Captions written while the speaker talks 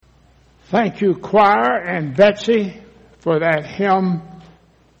Thank you, choir and Betsy, for that hymn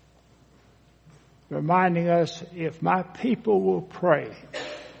reminding us, if my people will pray.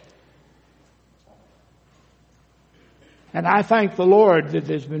 And I thank the Lord that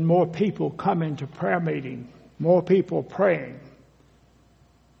there's been more people coming to prayer meeting, more people praying.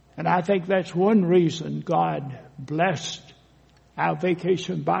 And I think that's one reason God blessed our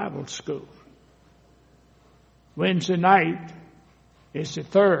Vacation Bible School. Wednesday night is the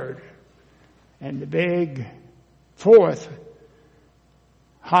third and the big fourth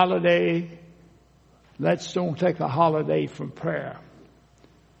holiday. Let's don't take a holiday from prayer.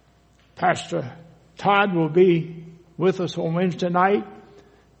 Pastor Todd will be with us on Wednesday night,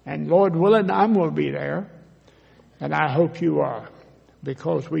 and Lord willing, I'm going to be there, and I hope you are,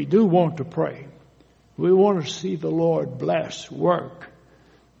 because we do want to pray. We want to see the Lord bless, work,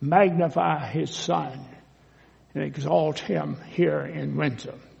 magnify His Son, and exalt Him here in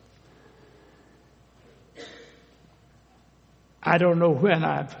Windsor. I don't know when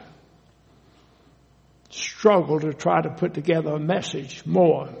I've struggled to try to put together a message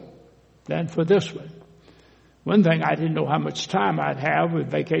more than for this one. One thing, I didn't know how much time I'd have with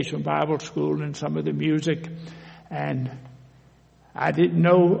Vacation Bible School and some of the music, and I didn't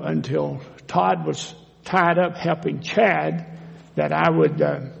know until Todd was tied up helping Chad that I would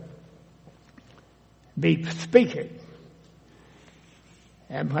be speaking.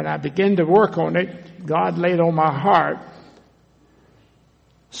 And when I began to work on it, God laid on my heart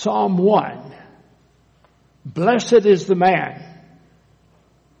Psalm 1. Blessed is the man.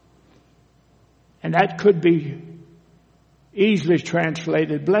 And that could be easily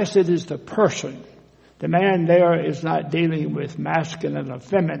translated, blessed is the person. The man there is not dealing with masculine or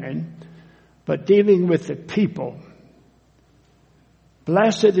feminine, but dealing with the people.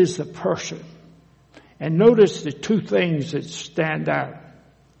 Blessed is the person. And notice the two things that stand out.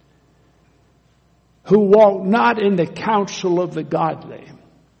 Who walk not in the counsel of the godly.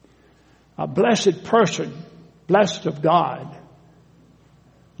 A blessed person, blessed of God,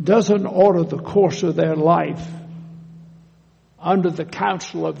 doesn't order the course of their life under the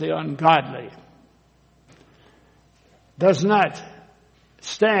counsel of the ungodly. Does not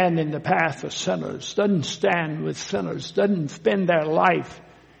stand in the path of sinners, doesn't stand with sinners, doesn't spend their life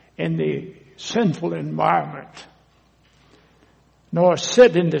in the sinful environment, nor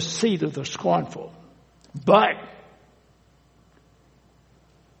sit in the seat of the scornful. But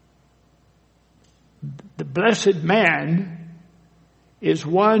the blessed man is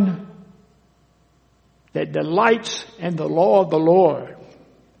one that delights in the law of the Lord.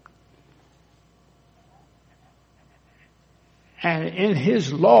 And in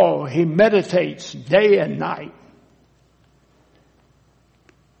His law, he meditates day and night.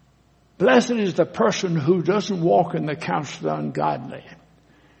 Blessed is the person who doesn't walk in the counsel of the ungodly,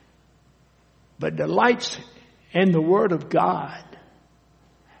 but delights in the Word of God.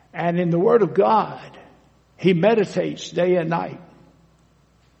 And in the Word of God, he meditates day and night.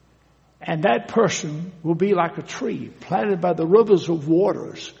 And that person will be like a tree planted by the rivers of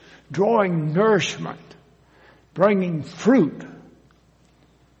waters, drawing nourishment, bringing fruit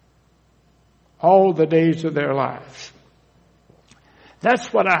all the days of their lives.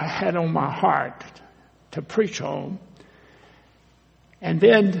 That's what I had on my heart to preach on. And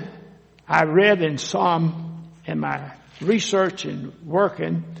then I read in my research and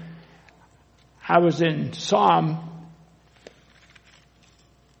working, I was in Psalm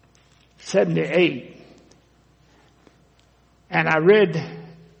 78. And I read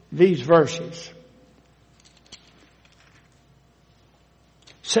these verses.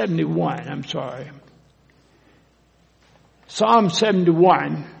 71, I'm sorry. Psalm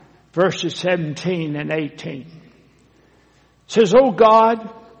 71, verses 17 and 18. Says, O God,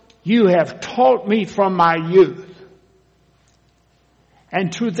 you have taught me from my youth,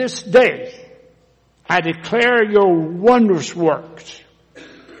 and to this day I declare your wondrous works.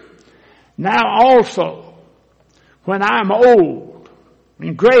 Now also, when I am old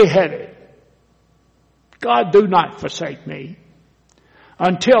and gray-headed, God, do not forsake me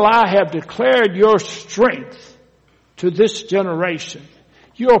until I have declared your strength to this generation,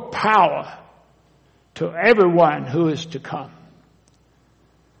 your power to everyone who is to come.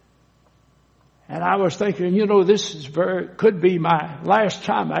 And I was thinking, this is could be my last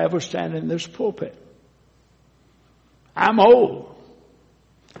time I ever stand in this pulpit. I'm old.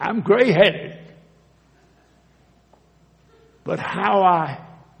 I'm gray-headed. But how I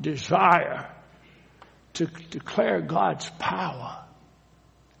desire to declare God's power.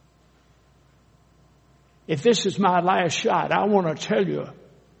 If this is my last shot, I want to tell you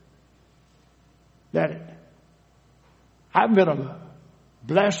that I've been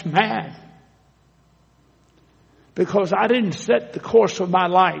blessed man. Because I didn't set the course of my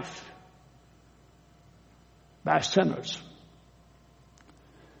life by sinners.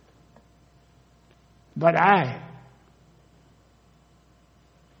 But I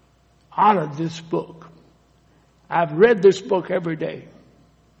honored this book. I've read this book every day.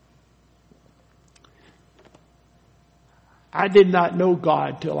 I did not know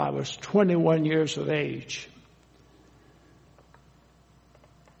God till I was 21 years of age.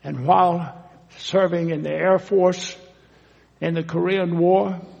 And while serving in the Air Force in the Korean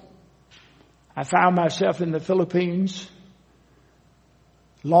War, I found myself in the Philippines,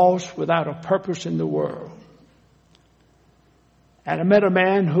 lost without a purpose in the world. And I met a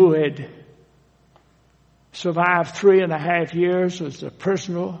man who had survived 3.5 years as a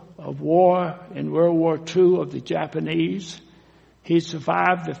prisoner of war in World War II of the Japanese. He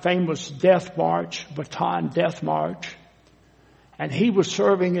survived the famous death march, Bataan Death March, and he was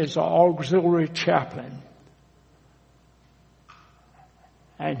serving as an auxiliary chaplain.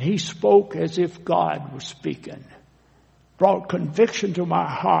 And he spoke as if God was speaking, brought conviction to my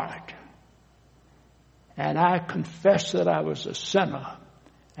heart. And I confessed that I was a sinner,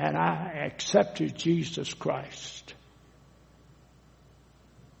 and I accepted Jesus Christ.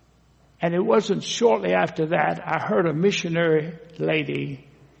 And it wasn't shortly after that I heard a missionary lady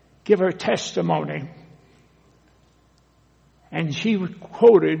give her testimony. And she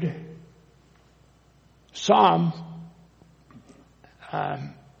quoted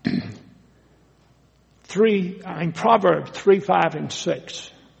Proverbs 3, 5, and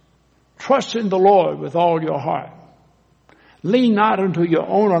 6. Trust in the Lord with all your heart. Lean not unto your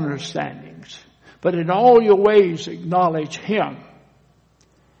own understandings, but in all your ways acknowledge Him,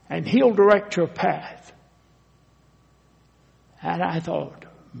 and He'll direct your path. And I thought,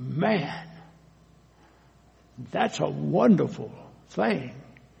 man, that's a wonderful thing.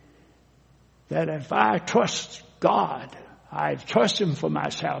 That if I trust God, I trust Him for my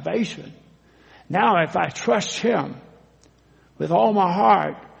salvation. Now if I trust Him with all my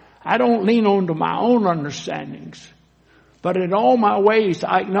heart, I don't lean on to my own understandings, but in all my ways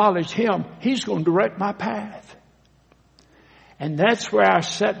I acknowledge Him. He's going to direct my path. And that's where I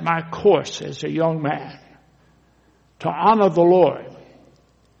set my course as a young man, to honor the Lord.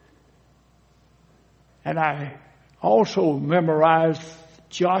 And I also memorized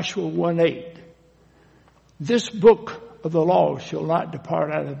Joshua 1:8. This book of the law shall not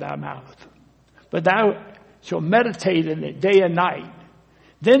depart out of thy mouth, but thou shalt meditate in it day and night.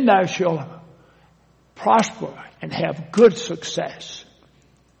 Then thou shalt prosper and have good success.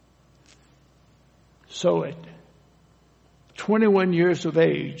 So at 21 years of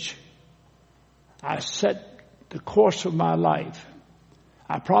age, I set the course of my life.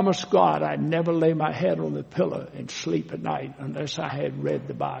 I promised God I'd never lay my head on the pillow and sleep at night unless I had read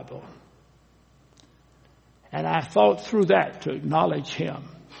the Bible. And I thought through that to acknowledge Him.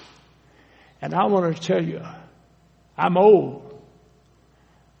 And I want to tell you, I'm old.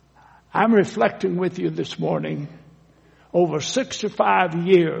 I'm reflecting with you this morning over 65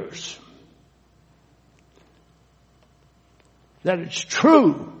 years that it's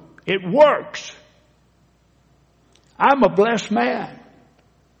true. It works. I'm a blessed man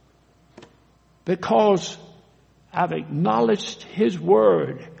because I've acknowledged His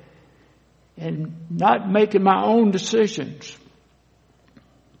word and not making my own decisions.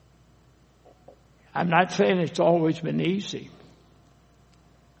 I'm not saying it's always been easy,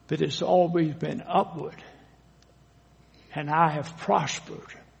 but it's always been upward, and I have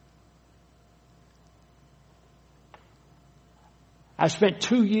prospered. I spent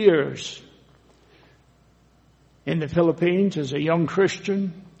 2 years in the Philippines as a young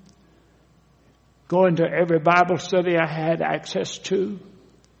Christian, going to every Bible study I had access to,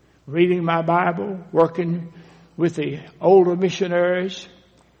 reading my Bible, working with the older missionaries,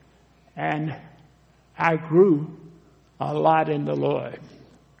 and I grew a lot in the Lord.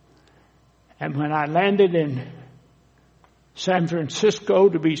 And when I landed in San Francisco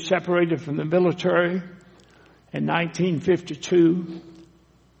to be separated from the military in 1952,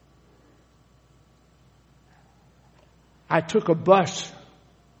 I took a bus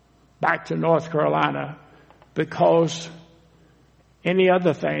back to North Carolina because any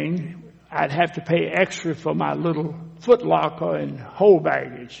other thing, I'd have to pay extra for my little foot locker and hold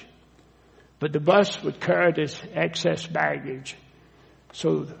baggage. But the bus would carry this excess baggage.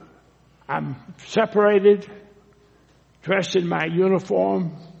 So I'm separated, dressed in my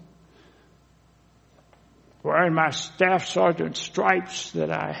uniform, wearing my staff sergeant stripes that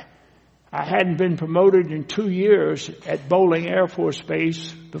I hadn't been promoted in 2 years at Bolling Air Force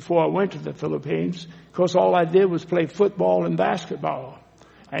Base before I went to the Philippines, because all I did was play football and basketball.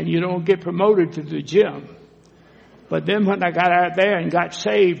 and you don't get promoted to the gym. But then when I got out there and got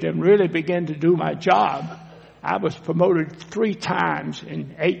saved and really began to do my job, I was promoted 3 times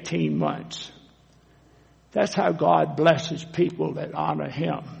in 18 months. That's how God blesses people that honor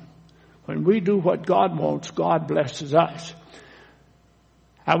Him. When we do what God wants, God blesses us.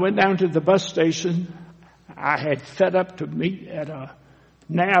 I went down to the bus station. I had set up to meet at a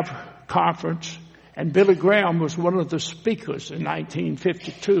NAV conference, and Billy Graham was one of the speakers in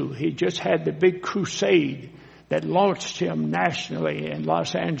 1952. He just had the big crusade that launched him nationally in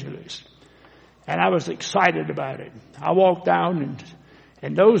Los Angeles. And I was excited about it. I walked down, and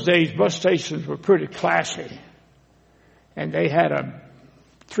in those days, bus stations were pretty classy. And they had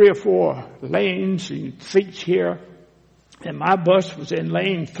 3 or 4 lanes and seats here. And my bus was in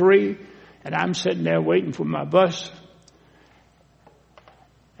lane 3, and I'm sitting there waiting for my bus.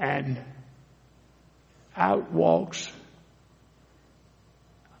 And out walks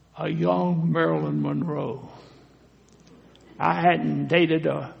a young Marilyn Monroe. I hadn't dated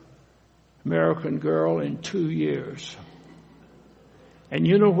an American girl in 2 years. And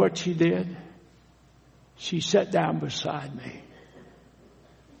you know what she did? She sat down beside me.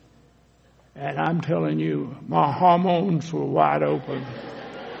 And I'm telling you, my hormones were wide open.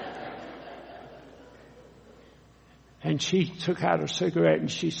 And she took out a cigarette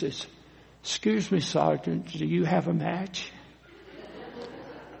and she says, "Excuse me, Sergeant, do you have a match?"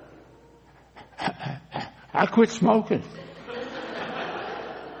 I quit smoking.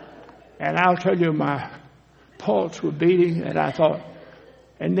 And I'll tell you, my pulse was beating, and I thought,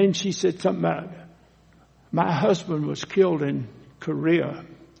 and then she said something about, my husband was killed in Korea,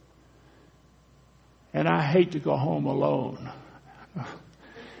 and I hate to go home alone.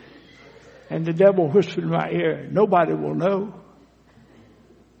 And the devil whispered in my ear, "Nobody will know."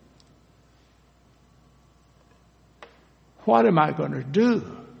 What am I going to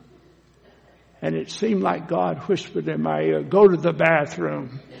do? And it seemed like God whispered in my ear, "Go to the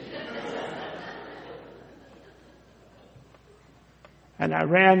bathroom." And I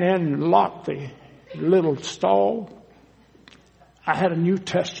ran in and locked the little stall. I had a New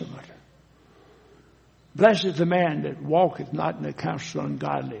Testament. "Blessed is the man that walketh not in the counsel of the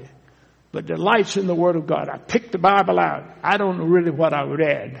ungodly, but delights in the Word of God." I picked the Bible out. I don't know really what I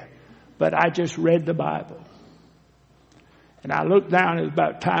read, but I just read the Bible. And I looked down, it was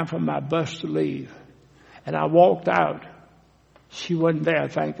about time for my bus to leave. And I walked out. She wasn't there,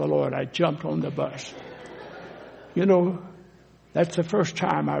 thank the Lord. I jumped on the bus. You know, that's the first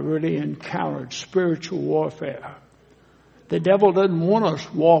time I really encountered spiritual warfare. The devil doesn't want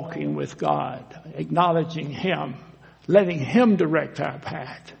us walking with God, acknowledging Him, letting Him direct our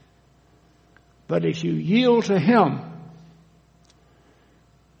path. But if you yield to Him,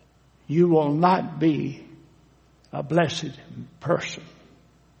 you will not be a blessed person.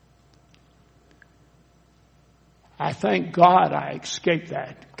 I thank God I escaped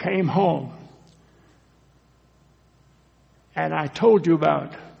that, came home. And I told you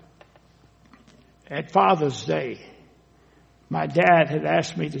about, at Father's Day, my dad had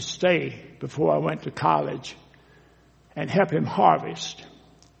asked me to stay before I went to college and help him harvest.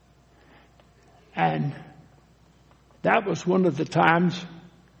 And that was one of the times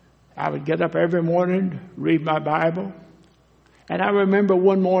I would get up every morning, read my Bible. And I remember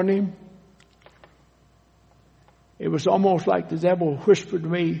one morning, it was almost like the devil whispered to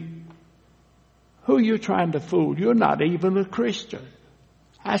me, "Who are you trying to fool? You're not even a Christian."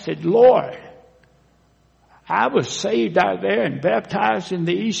 I said, "Lord, I was saved out there and baptized in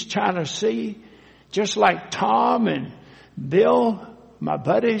the East China Sea, just like Tom and Bill, my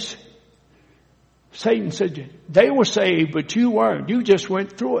buddies." Satan said, "They were saved, but you weren't. You just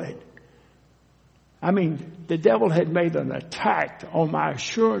went through it." I mean, the devil had made an attack on my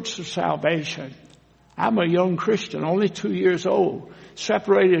assurance of salvation. I'm a young Christian, only 2 years old,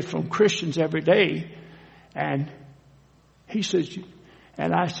 separated from Christians every day. And he says,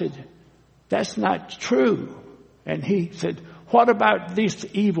 and I said, "That's not true." And he said, "What about this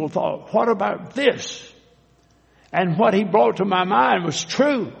evil thought? What about this?" And what he brought to my mind was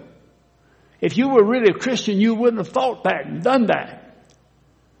true. If you were really a Christian, you wouldn't have thought that and done that.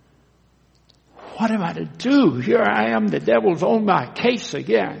 What am I to do? Here I am, the devil's on my case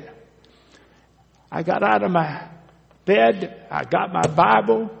again. I got out of my bed, I got my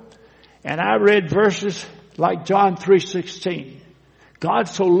Bible, and I read verses like John 3:16. God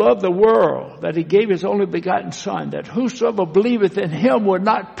so loved the world that He gave His only begotten Son, that whosoever believeth in Him would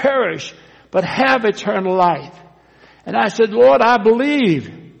not perish, but have eternal life. And I said, "Lord, I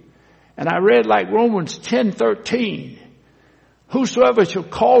believe." And I read like Romans 10:13. "Whosoever shall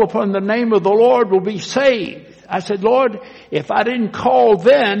call upon the name of the Lord will be saved." I said, Lord, if I didn't call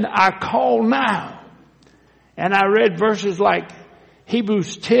then, I call now. And I read verses like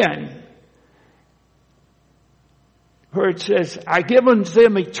Hebrews 10, where it says, I give unto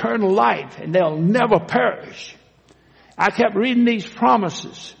them eternal life, and they'll never perish. I kept reading these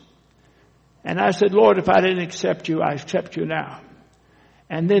promises. And I said, Lord, if I didn't accept you, I accept you now.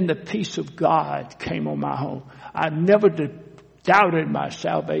 And then the peace of God came on my home. I've never doubted my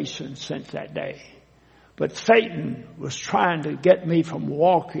salvation since that day. But Satan was trying to get me from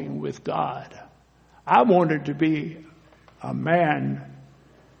walking with God. I wanted to be a man.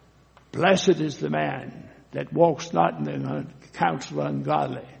 Blessed is the man that walks not in the counsel of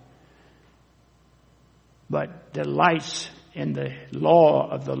ungodly, but delights in the law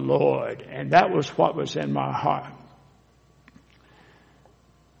of the Lord. And that was what was in my heart.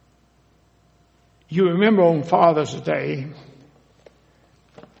 You remember on Father's Day,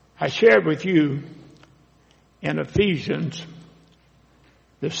 I shared with you in Ephesians,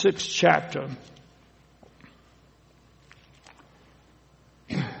 the 6th chapter,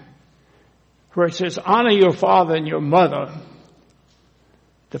 where it says, honor your father and your mother,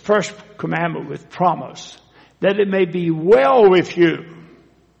 the first commandment with promise, that it may be well with you,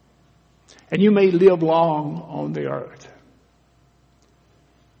 and you may live long on the earth.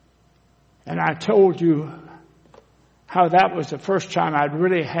 And I told you how that was the first time I'd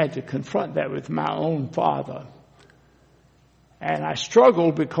really had to confront that with my own father. And I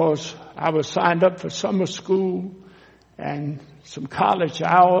struggled because I was signed up for summer school and some college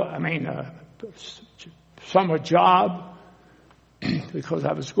summer job, because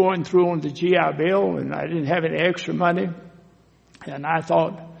I was going through on the GI Bill and I didn't have any extra money. And I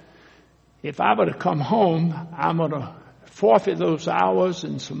thought, if I were to come home, I'm going to forfeit those hours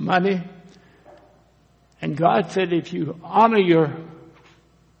and some money. And God said, if you honor your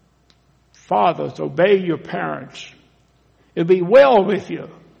fathers, obey your parents, it'll be well with you.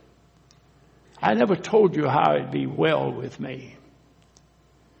 I never told you how it'd be well with me.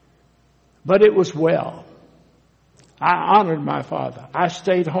 But it was well. I honored my father. I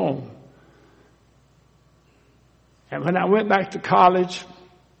stayed home. And when I went back to college,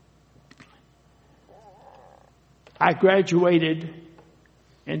 I graduated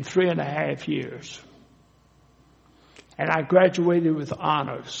in 3.5 years. And I graduated with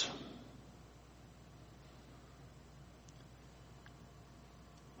honors.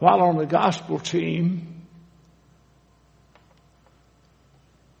 While on the gospel team,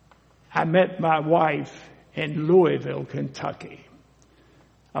 I met my wife in Louisville, Kentucky.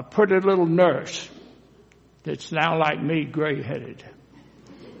 A pretty little nurse that's now like me, gray-headed.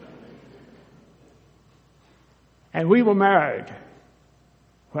 And we were married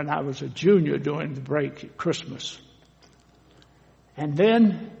when I was a junior during the break at Christmas. And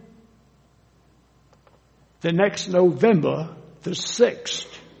then the next November, the 6th,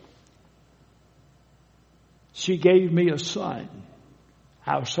 she gave me a son.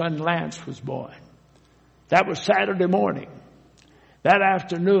 Our son Lance was born. That was Saturday morning. That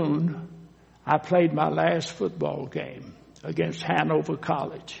afternoon, I played my last football game against Hanover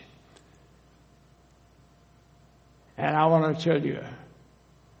College. And I want to tell you,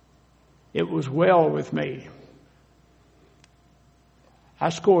 it was well with me. I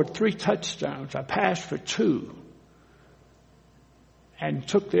scored 3 touchdowns. I passed for 2 and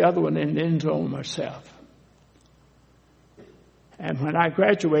took the other one in the end zone myself. And when I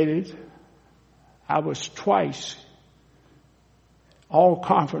graduated, I was twice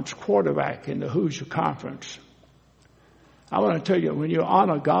all-conference quarterback in the Hoosier Conference. I want to tell you, when you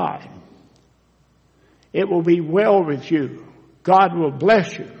honor God, it will be well with you. God will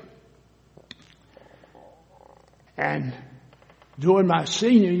bless you. And during my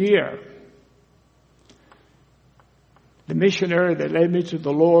senior year, the missionary that led me to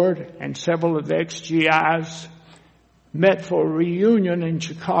the Lord and several of the ex-GIs met for a reunion in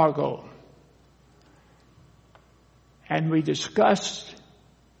Chicago. And we discussed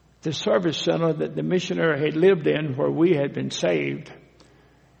the service center that the missionary had lived in where we had been saved,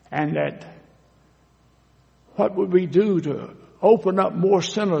 and that what would we do to open up more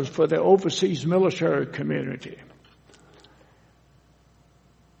centers for the overseas military community.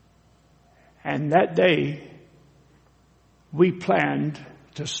 And that day, we planned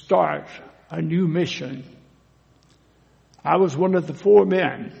to start a new mission. I was one of the 4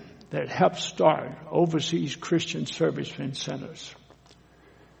 men that helped start overseas Christian servicemen centers.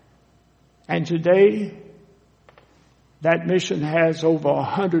 And today, that mission has over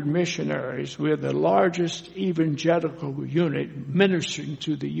 100 missionaries. We're the largest evangelical unit ministering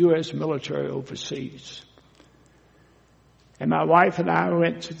to the U.S. military overseas. And my wife and I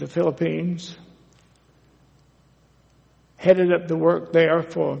went to the Philippines headed up the work there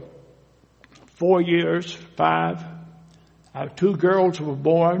for 4 years, 5. Our 2 girls were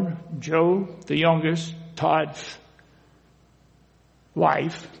born. Jo, the youngest, Todd's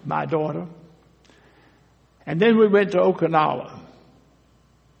wife, my daughter. And then we went to Okinawa.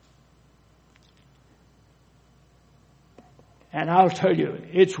 And I'll tell you,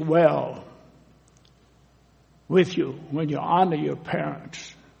 it's well with you when you honor your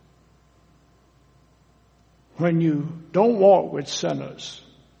parents, when you don't walk with sinners.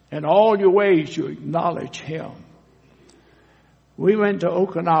 In all your ways, you acknowledge Him. We went to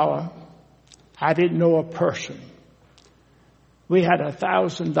Okinawa. I didn't know a person. We had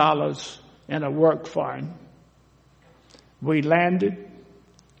 $1,000 in a work fund. We landed.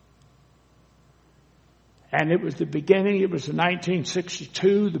 And it was the beginning, it was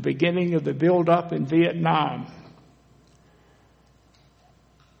 1962, the beginning of the build-up in Vietnam.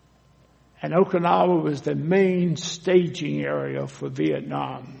 And Okinawa was the main staging area for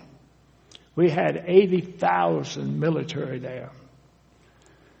Vietnam. We had 80,000 military there.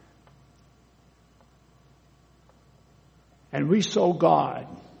 And we saw God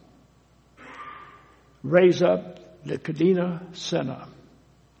raise up the Kadena Center.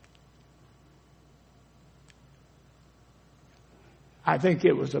 I think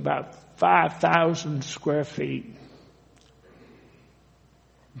it was about 5,000 square feet.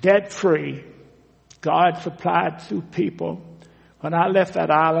 Debt-free. God supplied through people. When I left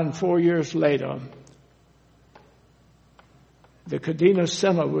that island 4 years later, the Kadena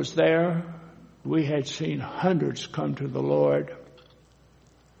Center was there. We had seen hundreds come to the Lord.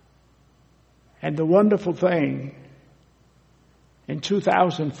 And the wonderful thing, in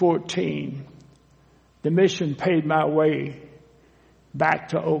 2014, the mission paid my way back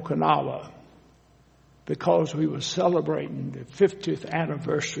to Okinawa because we were celebrating the 50th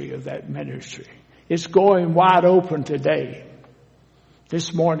anniversary of that ministry. It's going wide open today.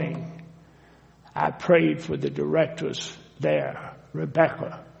 This morning, I prayed for the directors there,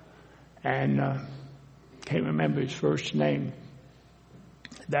 Rebecca, and can't remember his first name,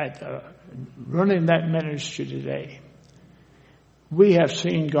 that running that ministry today. We have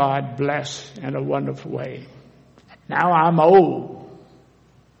seen God bless in a wonderful way. Now I'm old.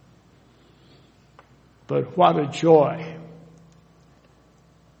 But what a joy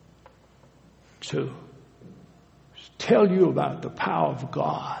to tell you about the power of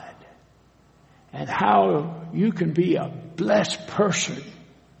God and how you can be a blessed person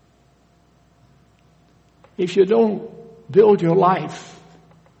if you don't build your life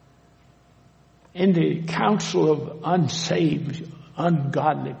in the counsel of unsaved,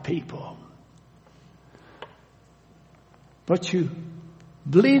 ungodly people. But you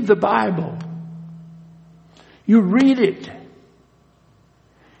believe the Bible. You read it.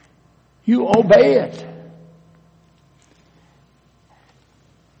 You obey it.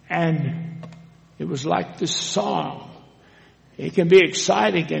 And it was like this song. It can be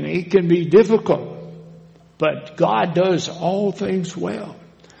exciting and it can be difficult. But God does all things well.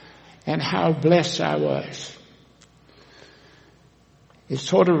 And how blessed I was. It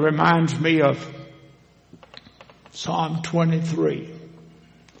sort of reminds me of Psalm 23.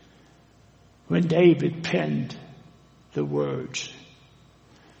 When David penned the words,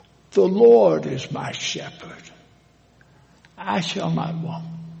 "The Lord is my shepherd. I shall not want."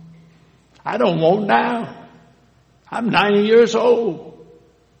 I don't want now. I'm 90 years old.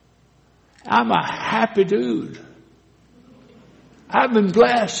 I'm a happy dude. I've been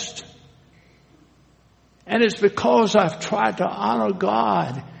blessed. And it's because I've tried to honor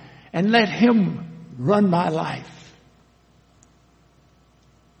God and let Him run my life.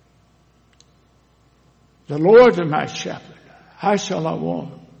 The Lord is my shepherd. I shall not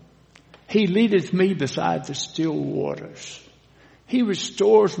want. He leadeth me beside the still waters. He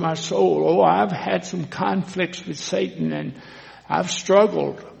restores my soul. Oh, I've had some conflicts with Satan and I've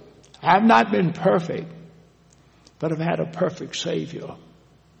struggled. I've not been perfect, but I've had a perfect Savior.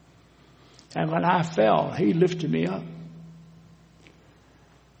 And when I fell, He lifted me up.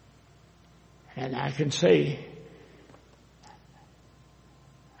 And I can say,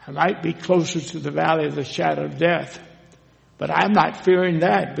 I might be closer to the valley of the shadow of death, but I'm not fearing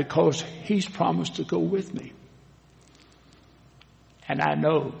that because He's promised to go with me. And I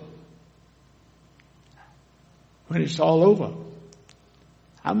know when it's all over,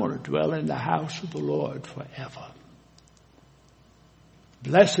 I'm going to dwell in the house of the Lord forever.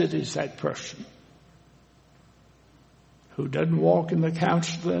 Blessed is that person who doesn't walk in the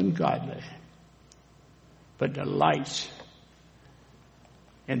counsel of the ungodly, but delights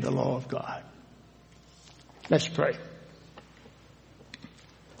in the law of God. Let's pray.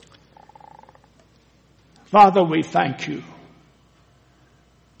 Father, we thank You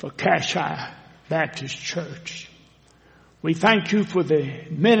for Cassia Baptist Church. We thank you for the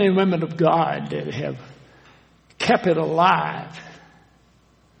men and women of God that have kept it alive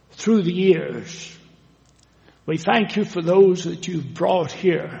through the years. We thank you for those that you've brought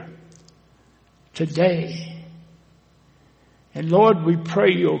here today. And Lord, we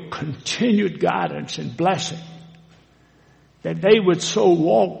pray your continued guidance and blessing, that they would so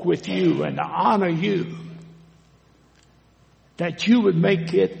walk with you and honor you, that you would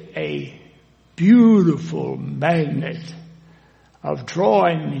make it a beautiful magnet of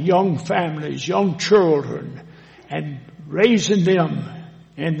drawing young families, young children, and raising them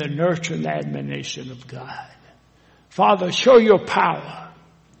in the nurture and admonition of God. Father, show your power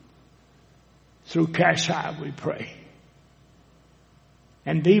through Cassia, we pray.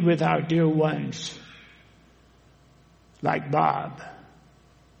 And be with our dear ones like Bob.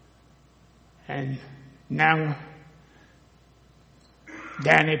 And now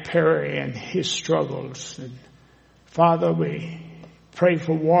Danny Perry and his struggles. And Father, we pray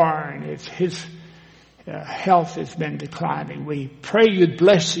for Warren if his health has been declining. We pray you'd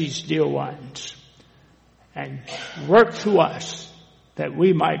bless these dear ones and work through us that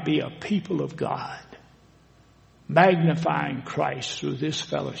we might be a people of God, magnifying Christ through this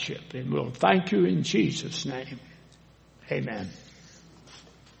fellowship. And we'll thank you in Jesus' name. Amen.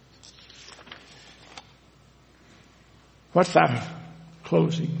 What's our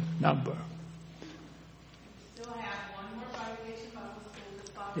closing number? Still have one more Vacation Bible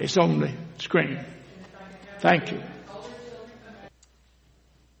School. It's on the screen. Thank you.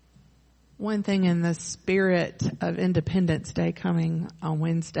 One thing in the spirit of Independence Day coming on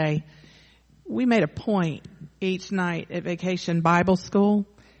Wednesday, we made a point each night at Vacation Bible School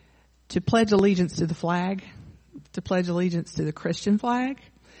to pledge allegiance to the flag, to pledge allegiance to the Christian flag,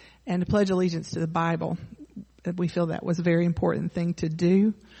 and to pledge allegiance to the Bible. We feel that was a very important thing to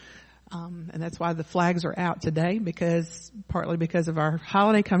do. And that's why the flags are out today, partly because of our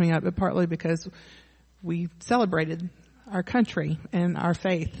holiday coming up, but partly because we celebrated our country and our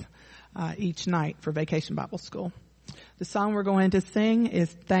faith each night for Vacation Bible School. The song we're going to sing is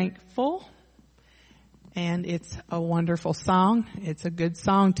Thankful, and it's a wonderful song. It's a good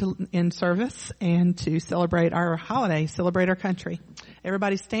song to end service and to celebrate our holiday, celebrate our country.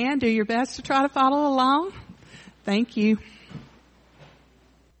 Everybody stand, do your best to try to follow along. Thank you.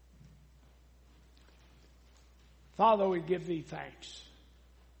 Father, we give thee thanks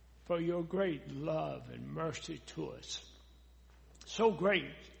for your great love and mercy to us. So great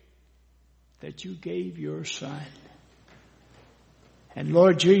that you gave your Son. And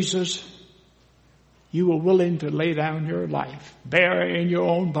Lord Jesus, you were willing to lay down your life, bear in your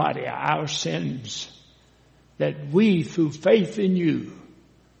own body our sins, that we, through faith in you,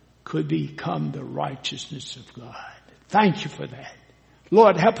 could become the righteousness of God. Thank you for that.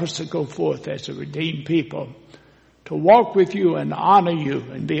 Lord, help us to go forth as a redeemed people, to walk with you and honor you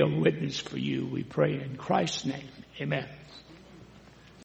and be a witness for you. We pray in Christ's name. Amen.